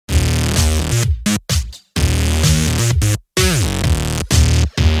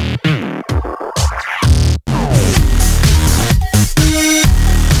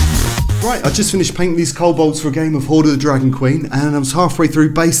Right, I just finished painting these coal bolts for a game of Horde of the Dragon Queen, and I was halfway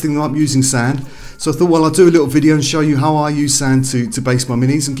through basting them up using sand. So I thought, well, I'll do a little video and show you how I use sand to baste my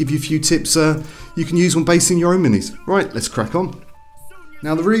minis and give you a few tips you can use when basting your own minis. Right, let's crack on.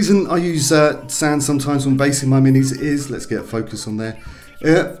 Now the reason I use sand sometimes when basting my minis is, let's get a focus on there,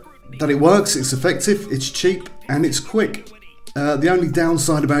 that it works, it's effective, it's cheap, and it's quick. The only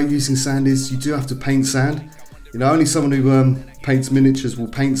downside about using sand is you do have to paint sand. You know, only someone who paints miniatures will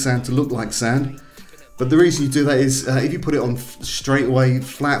paint sand to look like sand. But the reason you do that is if you put it on straight away,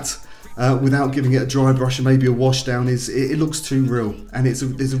 flat, without giving it a dry brush and maybe a wash down, it looks too real. And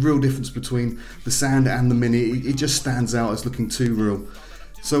there's a real difference between the sand and the mini. It just stands out as looking too real.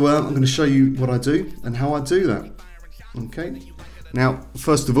 So I'm going to show you what I do and how I do that. Okay. Now,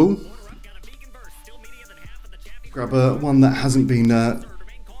 first of all, grab one that hasn't been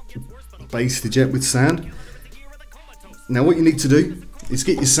basted yet with sand. Now what you need to do is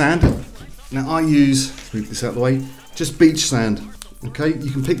get your sand. Now I use, move this out of the way, just beach sand. Okay,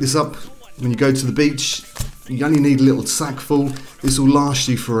 you can pick this up when you go to the beach. You only need a little sack full. This will last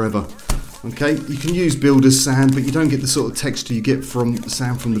you forever. Okay, you can use builder's sand, but you don't get the sort of texture you get from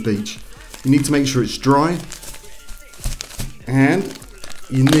sand from the beach. You need to make sure it's dry. And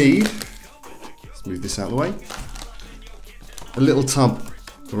you need, let's move this out of the way, a little tub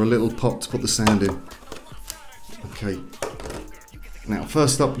or a little pot to put the sand in. Okay. Now,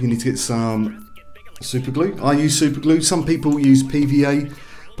 first up, you need to get some super glue. I use super glue. Some people use PVA,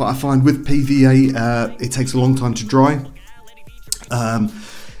 but I find with PVA, it takes a long time to dry.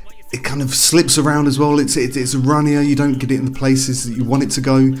 It kind of slips around as well. It's a runnier. You don't get it in the places that you want it to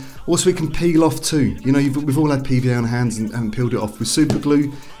go. Also, it can peel off too. You know, we've all had PVA on our hands and peeled it off. With super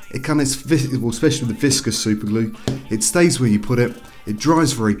glue, it kind of, well, especially with the viscous super glue, it stays where you put it. It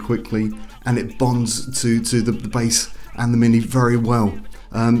dries very quickly, and it bonds to the base and the mini very well.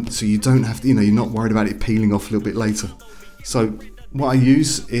 So you don't have to, you know, you're not worried about it peeling off a little bit later. So what I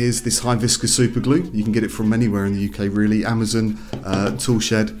use is this high viscous super glue. You can get it from anywhere in the UK really. Amazon, Tool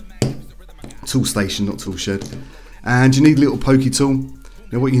Shed, Tool Station, not Tool Shed. And you need a little pokey tool.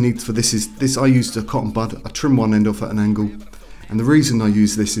 Now what you need for this is, I used a cotton bud. I trim one end off at an angle. And the reason I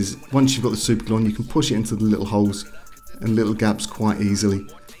use this is, once you've got the super glue on, you can push it into the little holes and little gaps quite easily.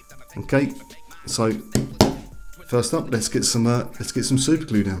 Okay, so first up, let's get some super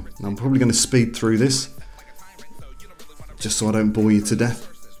glue down. Now I'm probably going to speed through this, just so I don't bore you to death.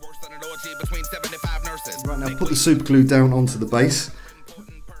 Right, now put the super glue down onto the base.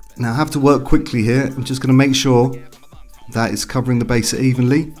 Now I have to work quickly here. I'm just going to make sure that it's covering the base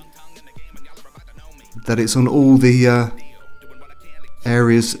evenly, that it's on all the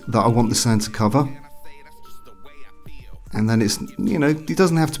areas that I want the sand to cover. And then it's, you know, it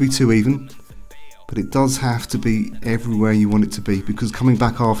doesn't have to be too even, but it does have to be everywhere you want it to be, because coming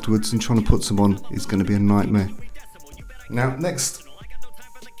back afterwards and trying to put some on is going to be a nightmare. Now next,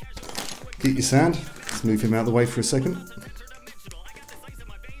 get your sand. Let's move him out of the way for a second.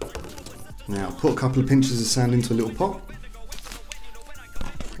 Now put a couple of pinches of sand into a little pot.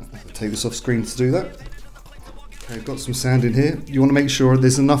 I'll take this off screen to do that. Okay, I've got some sand in here. You want to make sure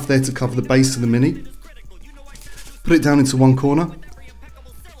there's enough there to cover the base of the mini. Put it down into one corner,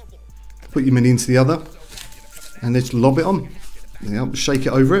 put your mini into the other, and then just lob it on. Yeah, shake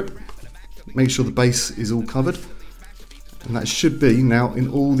it over it, make sure the base is all covered, and that should be now in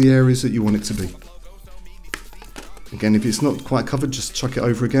all the areas that you want it to be. Again, if it's not quite covered, just chuck it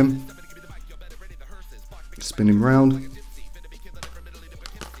over again, spin him round.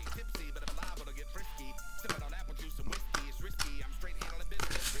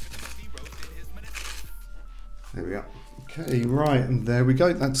 There we go. Okay, right, and there we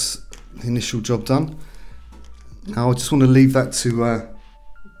go. That's the initial job done. Now I just want to leave that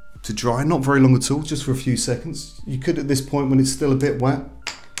to dry, not very long at all, just for a few seconds. You could at this point, when it's still a bit wet,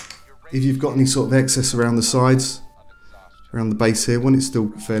 if you've got any sort of excess around the sides, around the base here, when it's still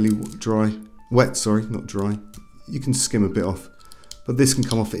fairly wet, sorry, not dry, you can skim a bit off. But this can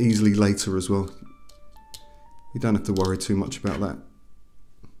come off easily later as well. You don't have to worry too much about that.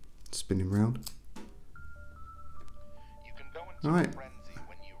 Spin him round. Alright,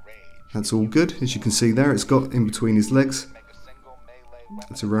 that's all good. As you can see there, it's got in between his legs.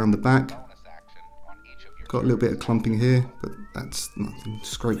 It's around the back. Got a little bit of clumping here, but that's nothing.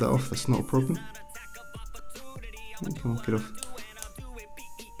 Scrape that off, that's not a problem. Come on, get off.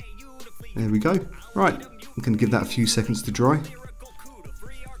 There we go. Right, I'm going to give that a few seconds to dry.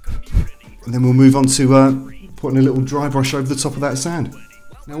 And then we'll move on to putting a little dry brush over the top of that sand.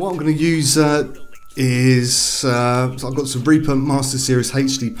 Now what I'm going to use is, so I've got some Reaper Master Series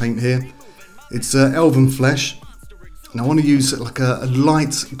HD paint here. It's Elven Flesh. Now I want to use like a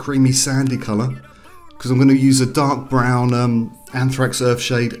light creamy sandy colour, because I'm going to use a dark brown Anthrax Earth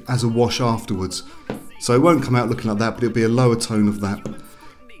shade as a wash afterwards. So it won't come out looking like that, but it'll be a lower tone of that.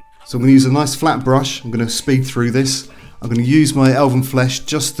 So I'm going to use a nice flat brush. I'm going to speed through this. I'm going to use my Elven Flesh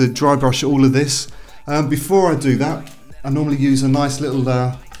just to dry brush all of this. Before I do that, I normally use a nice little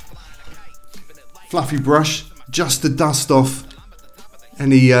fluffy brush just to dust off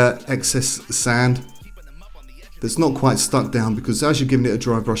any excess sand that's not quite stuck down, because as you're giving it a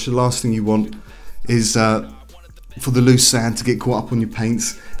dry brush, the last thing you want is for the loose sand to get caught up on your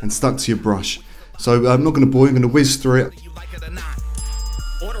paints and stuck to your brush. So I'm not going to bore you, I'm going to whiz through it.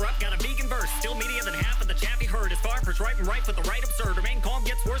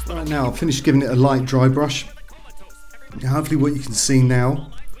 Right, now I've finished giving it a light dry brush. Now hopefully what you can see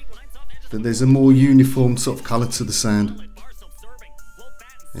now, that there's a more uniform sort of colour to the sand.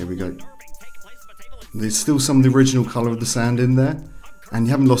 There we go. There's still some of the original colour of the sand in there, and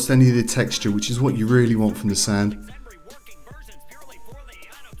you haven't lost any of the texture, which is what you really want from the sand.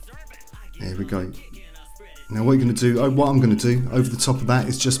 There we go. Now what you're going to do, what I'm going to do over the top of that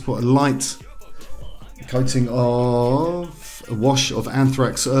is just put a light coating of a wash of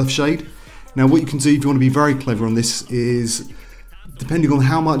Anthrax Earthshade. Now what you can do if you want to be very clever on this is, depending on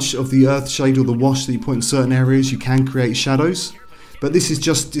how much of the Earthshade or the wash that you put in certain areas, you can create shadows. But this is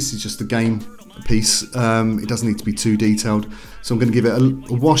just a game piece. It doesn't need to be too detailed. So I'm going to give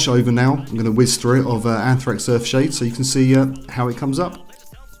it a wash over now. I'm going to whiz through it of Anthrax Earthshade so you can see how it comes up.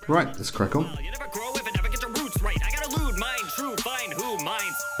 Right, let's crack on.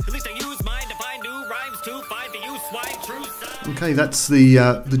 Okay, that's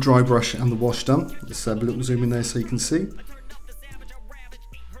the dry brush and the wash done. Let's have a little zoom in there so you can see.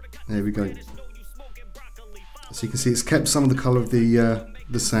 There we go. So you can see it's kept some of the colour of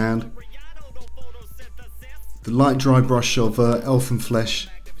the sand. The light dry brush of Elven Flesh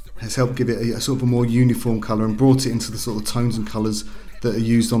has helped give it a sort of a more uniform colour and brought it into the sort of tones and colours that are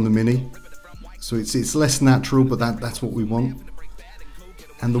used on the Mini. So it's less natural, but that's what we want.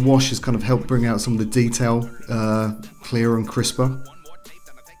 And the wash has kind of helped bring out some of the detail clearer and crisper.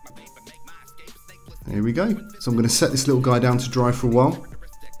 There we go. So I'm going to set this little guy down to dry for a while.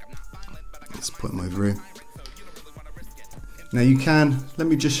 Let's put him over here. Now you can, let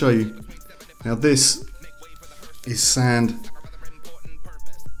me just show you. Now this is sand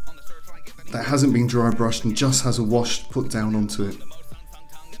that hasn't been dry brushed and just has a wash put down onto it.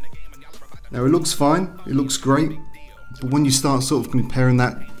 Now it looks fine, it looks great, but when you start sort of comparing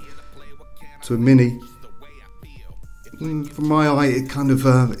that to a Mini, from my eye it kind of,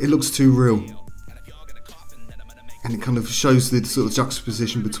 it looks too real. And it kind of shows the sort of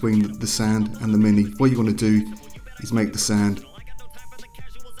juxtaposition between the sand and the Mini. What you want to do is make the sand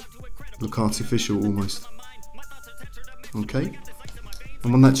look artificial almost. Okay,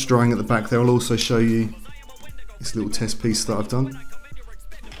 and when that's drying at the back there, I'll also show you this little test piece that I've done,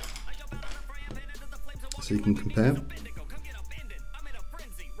 so you can compare.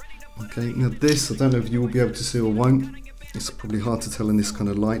 Okay, now this, I don't know if you will be able to see or won't. It's probably hard to tell in this kind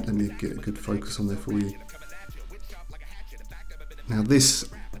of light. Let me get a good focus on there for you. Now this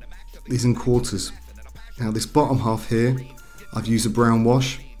is in quarters. Now this bottom half here, I've used a brown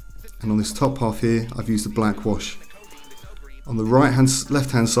wash, and on this top half here, I've used a black wash. On the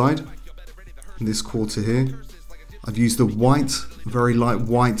left hand side, in this quarter here, I've used a white, very light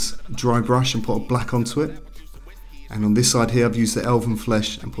white dry brush and put a black onto it. And on this side here, I've used the Elven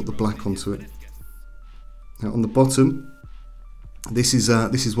Flesh and put the black onto it. Now on the bottom, this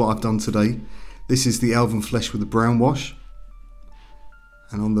is what I've done today. This is the Elven Flesh with the brown wash.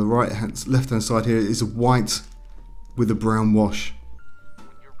 And on the left hand side here is a white with a brown wash.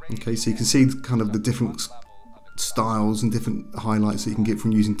 Okay, so you can see kind of the different styles and different highlights that you can get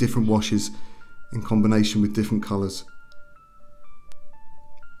from using different washes in combination with different colours.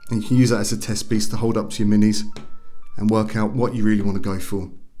 And you can use that as a test piece to hold up to your Minis and work out what you really want to go for.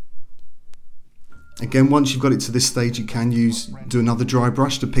 Again, once you've got it to this stage, you can do another dry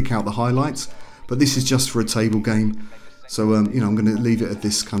brush to pick out the highlights, but this is just for a table game, so you know, I'm going to leave it at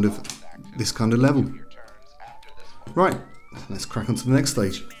this kind of level. Right, let's crack on to the next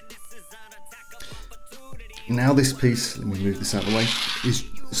stage. Now this piece, let me move this out of the way, is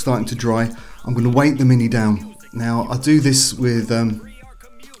starting to dry. I'm going to weight the Mini down. Now I do this with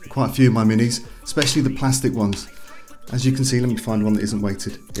quite a few of my Minis, especially the plastic ones. As you can see, let me find one that isn't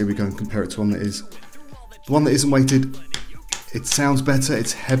weighted. Here we go, and compare it to one that is. The one that isn't weighted, it sounds better,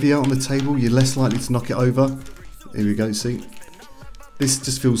 it's heavier on the table, you're less likely to knock it over. Here we go, see? This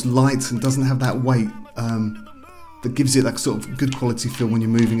just feels light and doesn't have that weight that gives it that sort of good quality feel when you're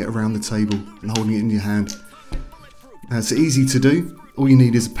moving it around the table and holding it in your hand. It's easy to do. All you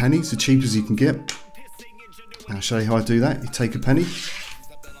need is a penny. It's as cheap as you can get. I'll show you how I do that. You take a penny.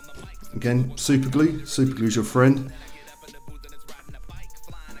 Again, super glue. Super glue is your friend.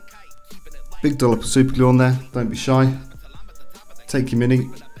 Big dollop of super glue on there. Don't be shy. Take your mini.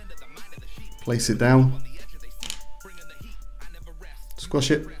 Place it down.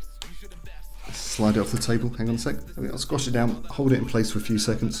 Squash it. Slide it off the table. Hang on a sec. I'll squash it down. Hold it in place for a few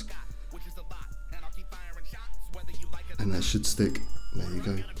seconds. And that should stick. There you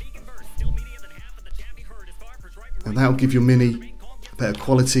go. And that'll give your mini a better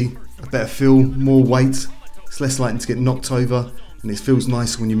quality, a better feel, more weight. It's less likely to get knocked over, and it feels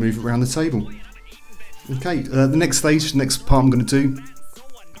nicer when you move it around the table. Okay, the next stage, the next part I'm going to do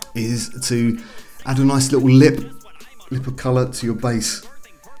is to add a nice little lip of colour to your base.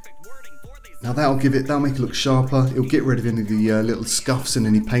 Now that'll make it look sharper. It'll get rid of any of the little scuffs and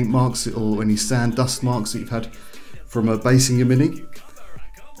any paint marks or any sand dust marks that you've had from basing your mini.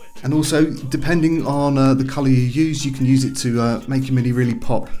 And also, depending on the colour you use, you can use it to make your mini really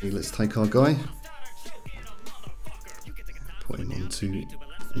pop. Let's take our guy, put him onto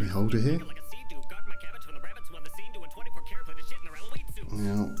the holder here.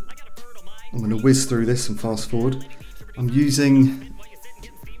 Now, I'm going to whiz through this and fast forward. I'm using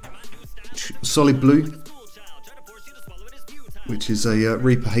solid blue, which is a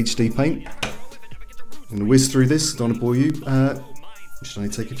Reaper HD paint. I'm going to whiz through this, don't want to bore you. It should only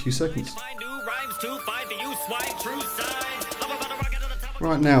take a few seconds.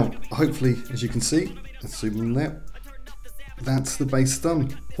 Right now, hopefully, as you can see, let's zoom in there. That's the base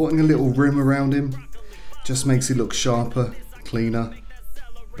done. Putting a little rim around him just makes it look sharper, cleaner,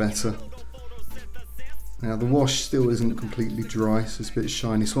 better. Now the wash still isn't completely dry, so it's a bit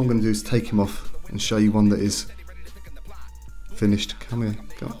shiny. So what I'm going to do is take him off and show you one that is finished. Come here,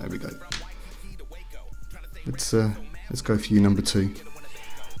 there we go. Let's go for you, number 2.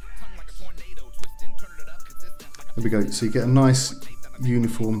 There we go. So you get a nice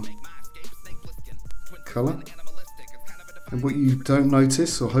uniform colour. And what you don't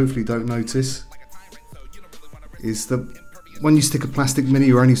notice, or hopefully don't notice, is that when you stick a plastic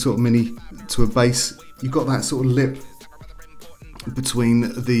mini or any sort of mini to a base, you've got that sort of lip between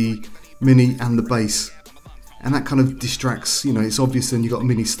the mini and the base. And that kind of distracts, you know, it's obvious then you've got a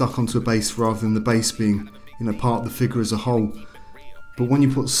mini stuck onto a base rather than the base being, you know, part of the figure as a whole. But when you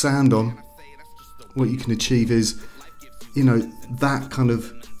put sand on, what you can achieve is, you know, that kind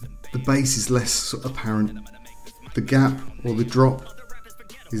of, the base is less sort of apparent. The gap or the drop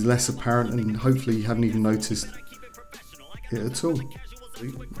is less apparent, and hopefully you haven't even noticed it at all.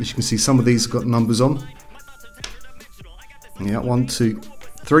 As you can see, some of these have got numbers on. Yeah, 1, 2,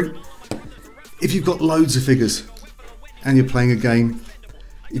 3. If you've got loads of figures and you're playing a game,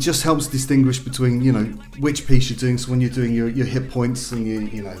 it just helps distinguish between, you know, which piece you're doing. So when you're doing your hit points and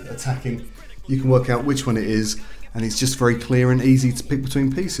you know, attacking, you can work out which one it is, and it's just very clear and easy to pick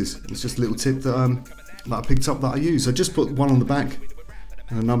between pieces. It's just a little tip that I picked up that I use. I just put one on the back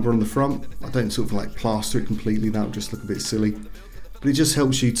and a number on the front. I don't sort of like plaster it completely, that would just look a bit silly. But it just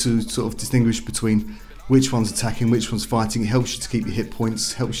helps you to sort of distinguish between which one's attacking, which one's fighting. It helps you to keep your hit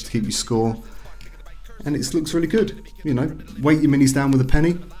points, helps you to keep your score. And it looks really good. You know, weight your minis down with a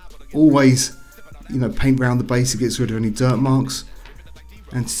penny. Always, you know, paint around the base, it gets rid of any dirt marks.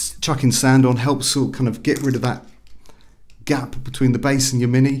 And chucking sand on helps sort of kind of get rid of that gap between the base and your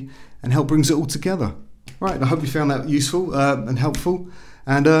mini and help brings it all together. Right, I hope you found that useful and helpful.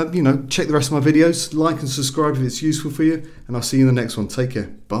 And, you know, check the rest of my videos, like and subscribe if it's useful for you. And I'll see you in the next one. Take care.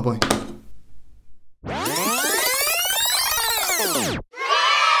 Bye-bye.